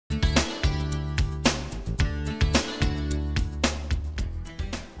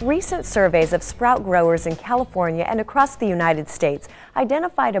Recent surveys of sprout growers in California and across the United States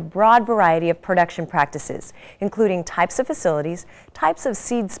identified a broad variety of production practices, including types of facilities, types of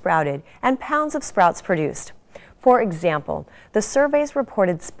seed sprouted, and pounds of sprouts produced. For example, the surveys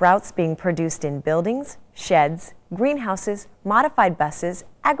reported sprouts being produced in buildings, sheds, greenhouses, modified buses,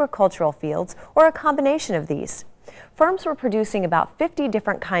 agricultural fields, or a combination of these. Firms were producing about 50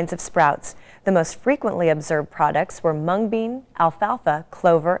 different kinds of sprouts. The most frequently observed products were mung bean, alfalfa,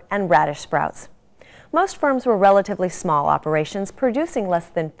 clover, and radish sprouts. Most firms were relatively small operations, producing less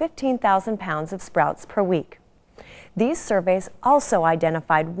than 15,000 pounds of sprouts per week. These surveys also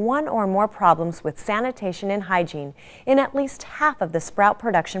identified one or more problems with sanitation and hygiene in at least half of the sprout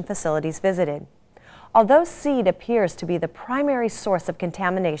production facilities visited. Although seed appears to be the primary source of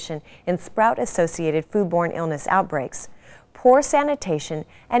contamination in sprout-associated foodborne illness outbreaks, poor sanitation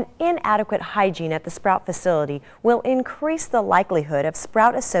and inadequate hygiene at the sprout facility will increase the likelihood of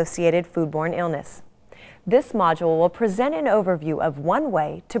sprout-associated foodborne illness. This module will present an overview of one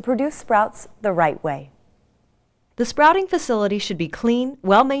way to produce sprouts the right way. The sprouting facility should be clean,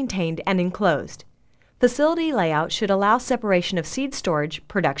 well-maintained, and enclosed. Facility layout should allow separation of seed storage,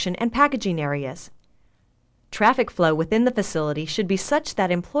 production, and packaging areas. Traffic flow within the facility should be such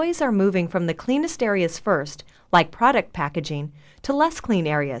that employees are moving from the cleanest areas first, like product packaging, to less clean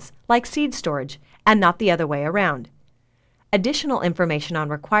areas, like seed storage, and not the other way around. Additional information on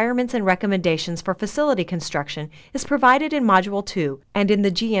requirements and recommendations for facility construction is provided in Module 2 and in the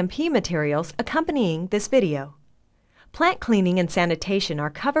GMP materials accompanying this video. Plant cleaning and sanitation are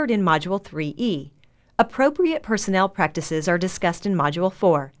covered in Module 3E. Appropriate personnel practices are discussed in Module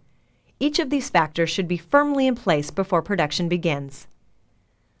 4. Each of these factors should be firmly in place before production begins.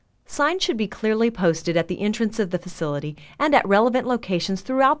 Signs should be clearly posted at the entrance of the facility and at relevant locations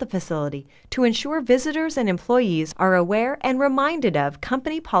throughout the facility to ensure visitors and employees are aware and reminded of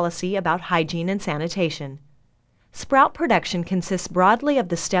company policy about hygiene and sanitation. Sprout production consists broadly of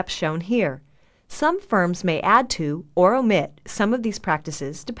the steps shown here. Some firms may add to or omit some of these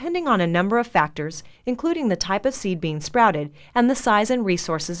practices depending on a number of factors, including the type of seed being sprouted and the size and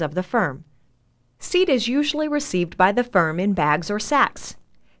resources of the firm. Seed is usually received by the firm in bags or sacks.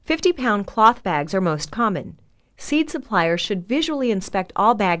 50-pound cloth bags are most common. Seed suppliers should visually inspect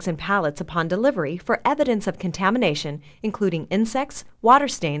all bags and pallets upon delivery for evidence of contamination, including insects, water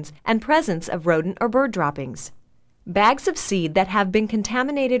stains, and presence of rodent or bird droppings. Bags of seed that have been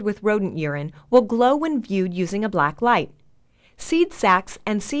contaminated with rodent urine will glow when viewed using a black light. Seed sacks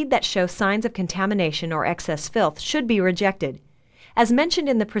and seed that show signs of contamination or excess filth should be rejected. As mentioned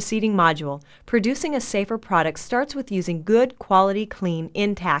in the preceding module, producing a safer product starts with using good, quality, clean,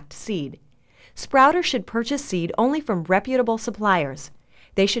 intact seed. Sprouters should purchase seed only from reputable suppliers.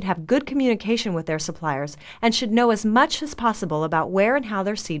 They should have good communication with their suppliers and should know as much as possible about where and how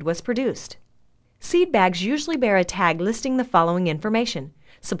their seed was produced. Seed bags usually bear a tag listing the following information: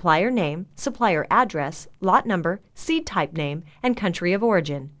 supplier name, supplier address, lot number, seed type name, and country of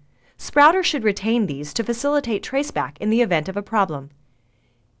origin. Sprouters should retain these to facilitate traceback in the event of a problem.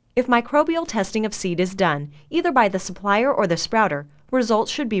 If microbial testing of seed is done, either by the supplier or the sprouter,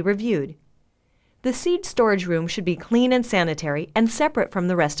 results should be reviewed. The seed storage room should be clean and sanitary and separate from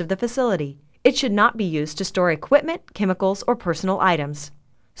the rest of the facility. It should not be used to store equipment, chemicals, or personal items.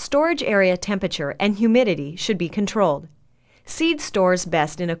 Storage area temperature and humidity should be controlled. Seed stores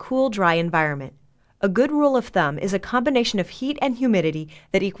best in a cool, dry environment. A good rule of thumb is a combination of heat and humidity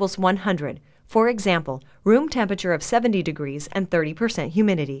that equals 100. For example, room temperature of 70 degrees and 30%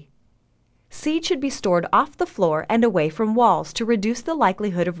 humidity. Seed should be stored off the floor and away from walls to reduce the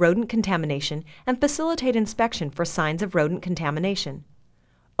likelihood of rodent contamination and facilitate inspection for signs of rodent contamination.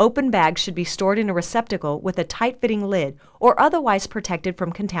 Open bags should be stored in a receptacle with a tight-fitting lid or otherwise protected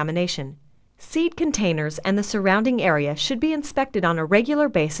from contamination. Seed containers and the surrounding area should be inspected on a regular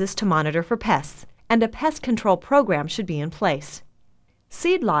basis to monitor for pests, and a pest control program should be in place.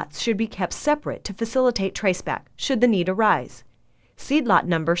 Seed lots should be kept separate to facilitate traceback, should the need arise. Seed lot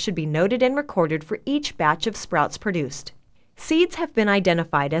number should be noted and recorded for each batch of sprouts produced. Seeds have been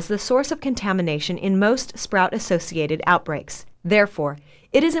identified as the source of contamination in most sprout-associated outbreaks. Therefore,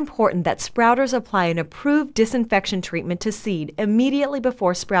 it is important that sprouters apply an approved disinfection treatment to seed immediately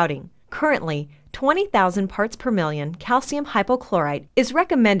before sprouting. Currently, 20,000 parts per million calcium hypochlorite is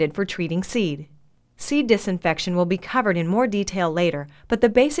recommended for treating seed. Seed disinfection will be covered in more detail later, but the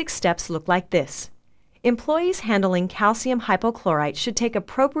basic steps look like this. Employees handling calcium hypochlorite should take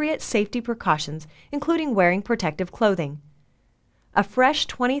appropriate safety precautions, including wearing protective clothing. A fresh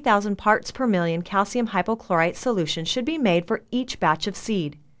 20,000 parts per million calcium hypochlorite solution should be made for each batch of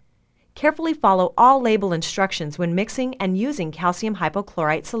seed. Carefully follow all label instructions when mixing and using calcium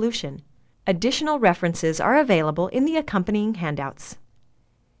hypochlorite solution. Additional references are available in the accompanying handouts.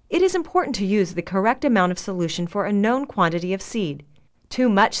 It is important to use the correct amount of solution for a known quantity of seed. Too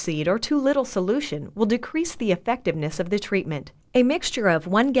much seed or too little solution will decrease the effectiveness of the treatment. A mixture of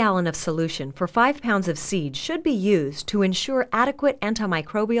 1 gallon of solution for 5 pounds of seed should be used to ensure adequate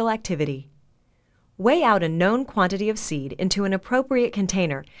antimicrobial activity. Weigh out a known quantity of seed into an appropriate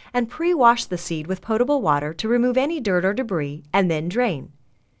container and pre-wash the seed with potable water to remove any dirt or debris and then drain.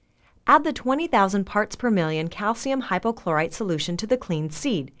 Add the 20,000 parts per million calcium hypochlorite solution to the cleaned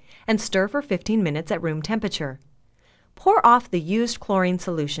seed and stir for 15 minutes at room temperature. Pour off the used chlorine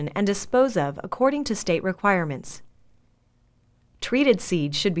solution and dispose of according to state requirements. Treated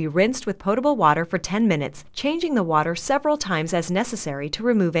seed should be rinsed with potable water for 10 minutes, changing the water several times as necessary to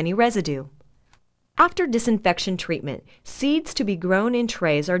remove any residue. After disinfection treatment, seeds to be grown in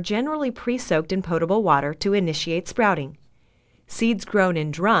trays are generally pre-soaked in potable water to initiate sprouting. Seeds grown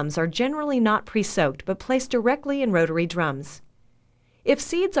in drums are generally not pre-soaked but placed directly in rotary drums. If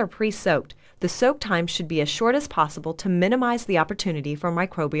seeds are pre-soaked, the soak time should be as short as possible to minimize the opportunity for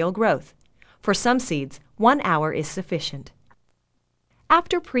microbial growth. For some seeds, 1 hour is sufficient.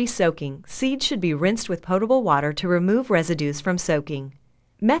 After pre-soaking, seeds should be rinsed with potable water to remove residues from soaking.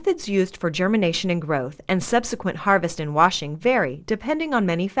 Methods used for germination and growth and subsequent harvest and washing vary depending on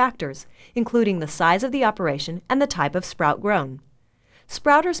many factors, including the size of the operation and the type of sprout grown.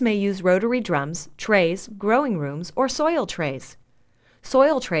 Sprouters may use rotary drums, trays, growing rooms, or soil trays.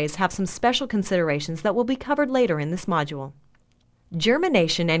 Soil trays have some special considerations that will be covered later in this module.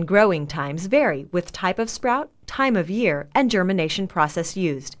 Germination and growing times vary with type of sprout, time of year, and germination process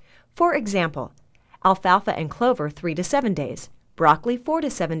used. For example, alfalfa and clover 3 to 7 days, broccoli 4 to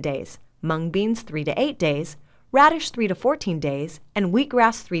 7 days, mung beans 3 to 8 days, radish 3 to 14 days, and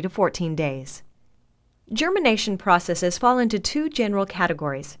wheatgrass 3 to 14 days. Germination processes fall into 2 general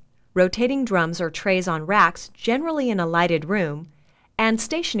categories: rotating drums or trays on racks, generally in a lighted room, and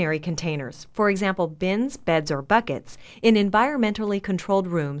stationary containers, for example bins, beds, or buckets, in environmentally controlled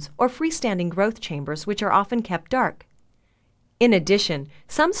rooms or freestanding growth chambers which are often kept dark. In addition,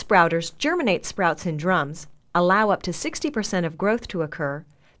 some sprouters germinate sprouts in drums, allow up to 60% of growth to occur,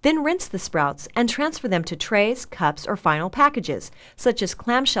 then rinse the sprouts and transfer them to trays, cups, or final packages, such as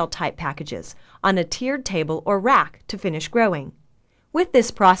clamshell-type packages, on a tiered table or rack to finish growing. With this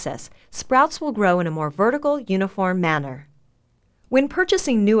process, sprouts will grow in a more vertical, uniform manner. When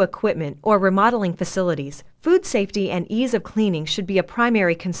purchasing new equipment or remodeling facilities, food safety and ease of cleaning should be a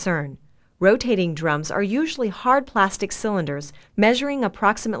primary concern. Rotating drums are usually hard plastic cylinders measuring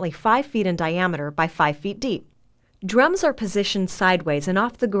approximately 5 feet in diameter by 5 feet deep. Drums are positioned sideways and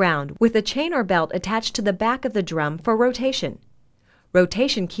off the ground with a chain or belt attached to the back of the drum for rotation.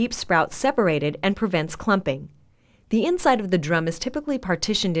 Rotation keeps sprouts separated and prevents clumping. The inside of the drum is typically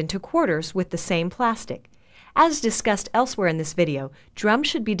partitioned into quarters with the same plastic. As discussed elsewhere in this video, drums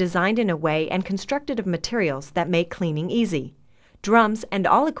should be designed in a way and constructed of materials that make cleaning easy. Drums and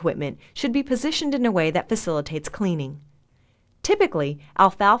all equipment should be positioned in a way that facilitates cleaning. Typically,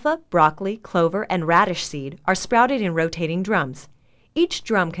 alfalfa, broccoli, clover, and radish seed are sprouted in rotating drums. Each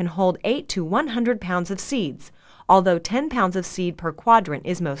drum can hold 8 to 100 pounds of seeds, although 10 pounds of seed per quadrant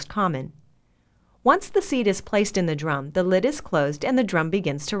is most common. Once the seed is placed in the drum, the lid is closed and the drum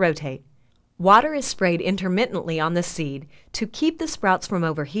begins to rotate. Water is sprayed intermittently on the seed to keep the sprouts from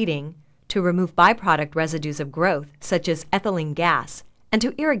overheating, to remove byproduct residues of growth, such as ethylene gas, and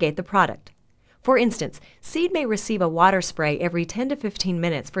to irrigate the product. For instance, seed may receive a water spray every 10 to 15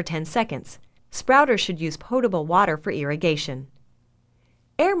 minutes for 10 seconds. Sprouters should use potable water for irrigation.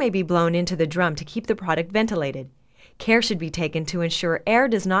 Air may be blown into the drum to keep the product ventilated. Care should be taken to ensure air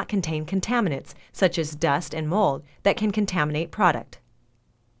does not contain contaminants, such as dust and mold, that can contaminate product.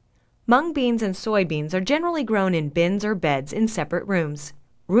 Mung beans and soybeans are generally grown in bins or beds in separate rooms.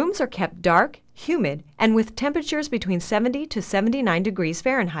 Rooms are kept dark, humid, and with temperatures between 70 to 79 degrees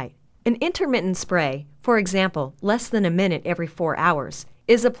Fahrenheit. An intermittent spray, for example, less than a minute every 4 hours,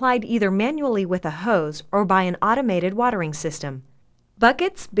 is applied either manually with a hose or by an automated watering system.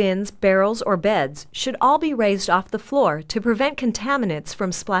 Buckets, bins, barrels, or beds should all be raised off the floor to prevent contaminants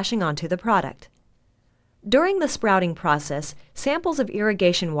from splashing onto the product. During the sprouting process, samples of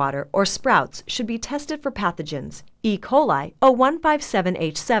irrigation water or sprouts should be tested for pathogens, E. coli,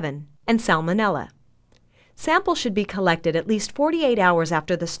 O157H7, and Salmonella. Samples should be collected at least 48 hours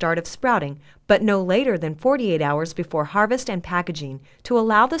after the start of sprouting, but no later than 48 hours before harvest and packaging to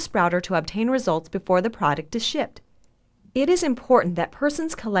allow the sprouter to obtain results before the product is shipped. It is important that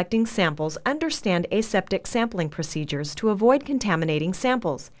persons collecting samples understand aseptic sampling procedures to avoid contaminating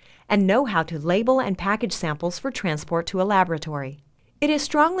samples and know how to label and package samples for transport to a laboratory. It is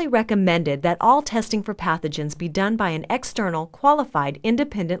strongly recommended that all testing for pathogens be done by an external, qualified,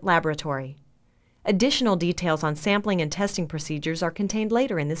 independent laboratory. Additional details on sampling and testing procedures are contained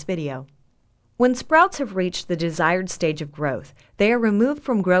later in this video. When sprouts have reached the desired stage of growth, they are removed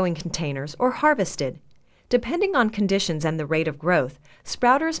from growing containers or harvested. Depending on conditions and the rate of growth,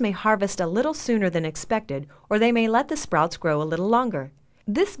 sprouters may harvest a little sooner than expected, or they may let the sprouts grow a little longer.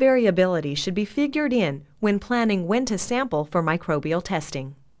 This variability should be figured in when planning when to sample for microbial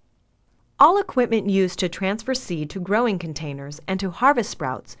testing. All equipment used to transfer seed to growing containers and to harvest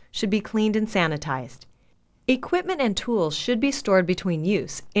sprouts should be cleaned and sanitized. Equipment and tools should be stored between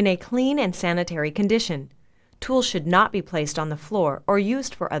use in a clean and sanitary condition. Tools should not be placed on the floor or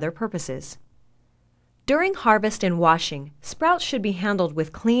used for other purposes. During harvest and washing, sprouts should be handled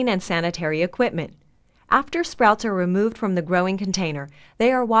with clean and sanitary equipment. After sprouts are removed from the growing container,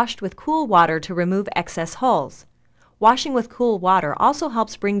 they are washed with cool water to remove excess hulls. Washing with cool water also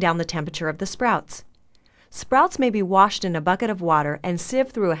helps bring down the temperature of the sprouts. Sprouts may be washed in a bucket of water and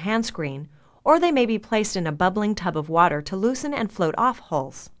sieved through a hand screen, or they may be placed in a bubbling tub of water to loosen and float off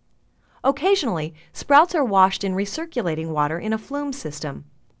hulls. Occasionally, sprouts are washed in recirculating water in a flume system.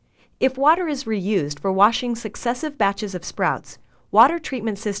 If water is reused for washing successive batches of sprouts, water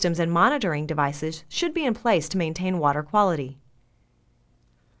treatment systems and monitoring devices should be in place to maintain water quality.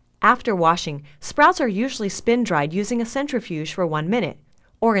 After washing, sprouts are usually spin-dried using a centrifuge for 1 minute,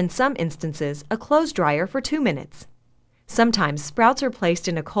 or in some instances, a clothes dryer for 2 minutes. Sometimes sprouts are placed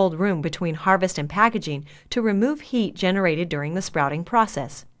in a cold room between harvest and packaging to remove heat generated during the sprouting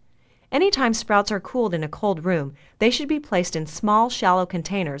process. Anytime sprouts are cooled in a cold room, they should be placed in small, shallow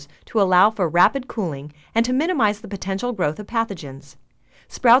containers to allow for rapid cooling and to minimize the potential growth of pathogens.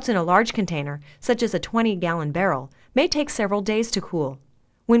 Sprouts in a large container, such as a 20-gallon barrel, may take several days to cool.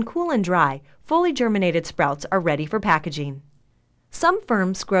 When cool and dry, fully germinated sprouts are ready for packaging. Some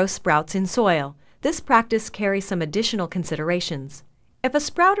firms grow sprouts in soil. This practice carries some additional considerations. If a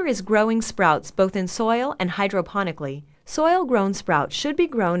sprouter is growing sprouts both in soil and hydroponically, soil-grown sprouts should be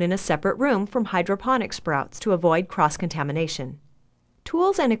grown in a separate room from hydroponic sprouts to avoid cross-contamination.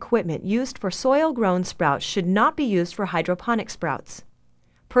 Tools and equipment used for soil-grown sprouts should not be used for hydroponic sprouts.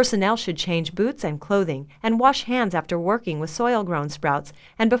 Personnel should change boots and clothing and wash hands after working with soil-grown sprouts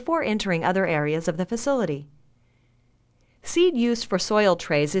and before entering other areas of the facility. Seed used for soil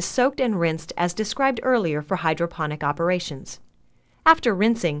trays is soaked and rinsed as described earlier for hydroponic operations. After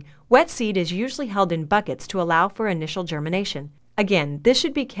rinsing, wet seed is usually held in buckets to allow for initial germination. Again, this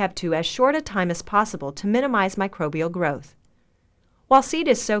should be kept to as short a time as possible to minimize microbial growth. While seed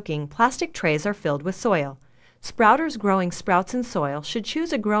is soaking, plastic trays are filled with soil. Sprouters growing sprouts in soil should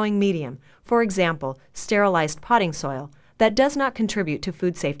choose a growing medium, for example, sterilized potting soil, that does not contribute to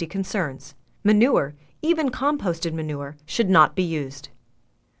food safety concerns. Manure, even composted manure, should not be used.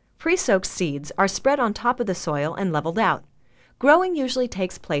 Pre-soaked seeds are spread on top of the soil and leveled out. Growing usually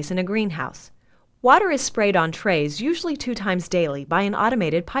takes place in a greenhouse. Water is sprayed on trays usually 2 times daily by an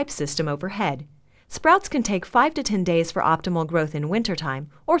automated pipe system overhead. Sprouts can take 5 to 10 days for optimal growth in wintertime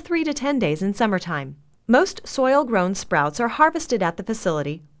or 3 to 10 days in summertime. Most soil-grown sprouts are harvested at the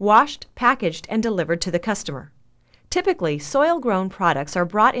facility, washed, packaged, and delivered to the customer. Typically, soil-grown products are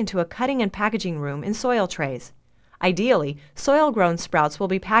brought into a cutting and packaging room in soil trays. Ideally, soil-grown sprouts will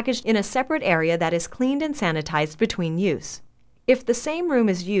be packaged in a separate area that is cleaned and sanitized between use. If the same room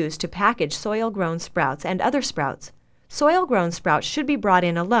is used to package soil-grown sprouts and other sprouts, soil-grown sprouts should be brought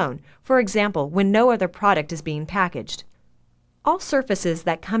in alone, for example, when no other product is being packaged. All surfaces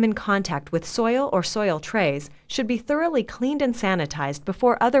that come in contact with soil or soil trays should be thoroughly cleaned and sanitized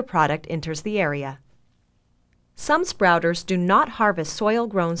before other product enters the area. Some sprouters do not harvest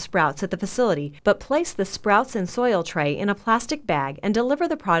soil-grown sprouts at the facility, but place the sprouts and soil tray in a plastic bag and deliver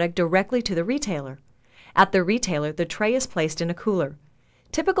the product directly to the retailer. At the retailer, the tray is placed in a cooler.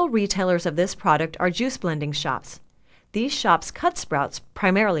 Typical retailers of this product are juice blending shops. These shops cut sprouts,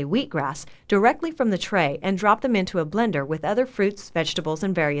 primarily wheatgrass, directly from the tray and drop them into a blender with other fruits, vegetables,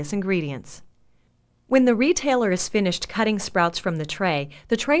 and various ingredients. When the retailer is finished cutting sprouts from the tray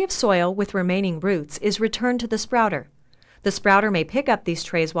of soil with remaining roots is returned to the sprouter. The sprouter may pick up these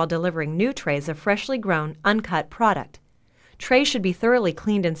trays while delivering new trays of freshly grown, uncut product. Trays should be thoroughly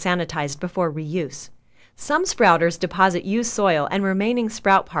cleaned and sanitized before reuse. Some sprouters deposit used soil and remaining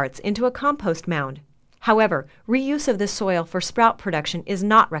sprout parts into a compost mound. However, reuse of this soil for sprout production is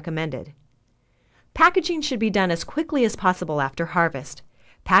not recommended. Packaging should be done as quickly as possible after harvest.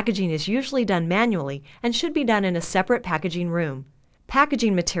 Packaging is usually done manually and should be done in a separate packaging room.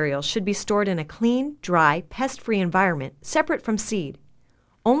 Packaging materials should be stored in a clean, dry, pest-free environment separate from seed.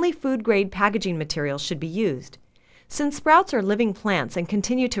 Only food-grade packaging materials should be used. Since sprouts are living plants and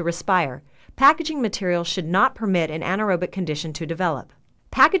continue to respire, packaging materials should not permit an anaerobic condition to develop.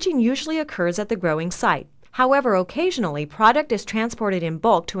 Packaging usually occurs at the growing site. However, occasionally product is transported in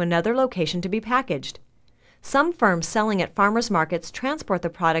bulk to another location to be packaged. Some firms selling at farmers markets transport the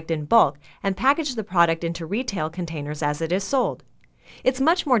product in bulk and package the product into retail containers as it is sold. It's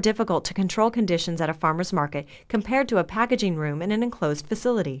much more difficult to control conditions at a farmer's market compared to a packaging room in an enclosed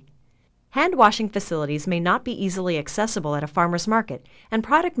facility. Hand washing facilities may not be easily accessible at a farmer's market, and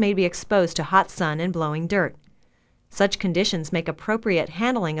product may be exposed to hot sun and blowing dirt. Such conditions make appropriate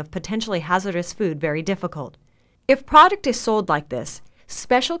handling of potentially hazardous food very difficult. If product is sold like this,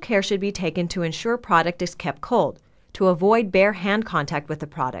 special care should be taken to ensure product is kept cold, to avoid bare hand contact with the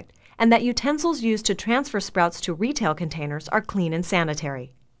product, and that utensils used to transfer sprouts to retail containers are clean and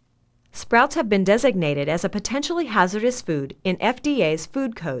sanitary. Sprouts have been designated as a potentially hazardous food in FDA's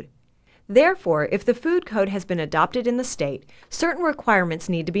Food Code. Therefore, if the food code has been adopted in the state, certain requirements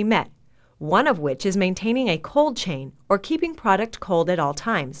need to be met, one of which is maintaining a cold chain or keeping product cold at all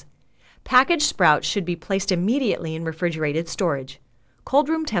times. Packaged sprouts should be placed immediately in refrigerated storage. Cold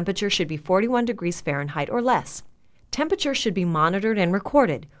room temperature should be 41 degrees Fahrenheit or less. Temperature should be monitored and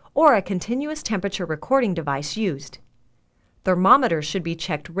recorded, or a continuous temperature recording device used. Thermometers should be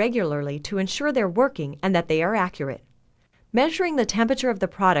checked regularly to ensure they're working and that they are accurate. Measuring the temperature of the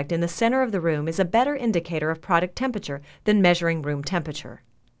product in the center of the room is a better indicator of product temperature than measuring room temperature.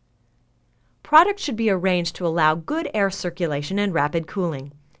 Product should be arranged to allow good air circulation and rapid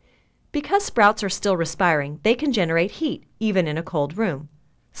cooling. Because sprouts are still respiring, they can generate heat, even in a cold room.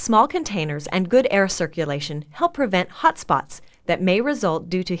 Small containers and good air circulation help prevent hot spots that may result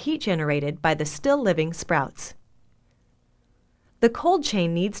due to heat generated by the still living sprouts. The cold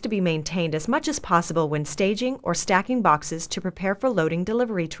chain needs to be maintained as much as possible when staging or stacking boxes to prepare for loading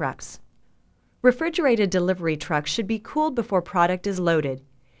delivery trucks. Refrigerated delivery trucks should be cooled before product is loaded.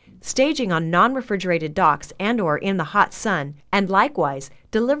 Staging on non-refrigerated docks and/or in the hot sun, and likewise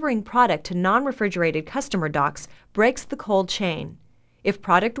delivering product to non-refrigerated customer docks, breaks the cold chain. If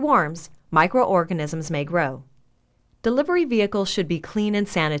product warms, microorganisms may grow. Delivery vehicles should be clean and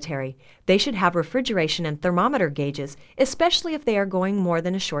sanitary. They should have refrigeration and thermometer gauges, especially if they are going more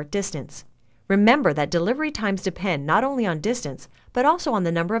than a short distance. Remember that delivery times depend not only on distance, but also on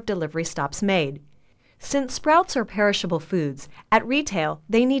the number of delivery stops made. Since sprouts are perishable foods, at retail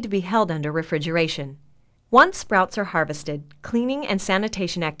they need to be held under refrigeration. Once sprouts are harvested, cleaning and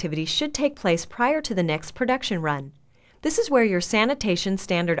sanitation activities should take place prior to the next production run. This is where your Sanitation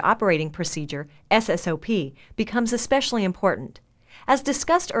Standard Operating Procedure, SSOP, becomes especially important. As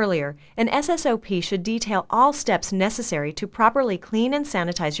discussed earlier, an SSOP should detail all steps necessary to properly clean and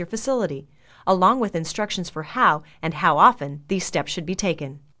sanitize your facility, along with instructions for how and how often these steps should be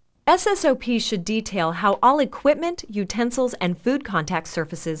taken. SSOP should detail how all equipment, utensils, and food contact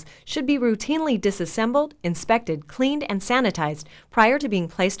surfaces should be routinely disassembled, inspected, cleaned, and sanitized prior to being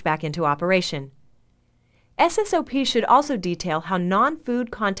placed back into operation. SSOP should also detail how non-food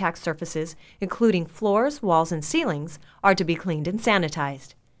contact surfaces, including floors, walls, and ceilings, are to be cleaned and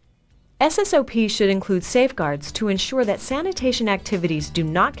sanitized. SSOP should include safeguards to ensure that sanitation activities do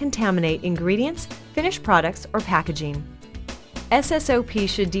not contaminate ingredients, finished products, or packaging. SSOP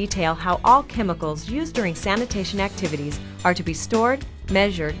should detail how all chemicals used during sanitation activities are to be stored,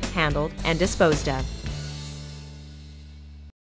 measured, handled, and disposed of.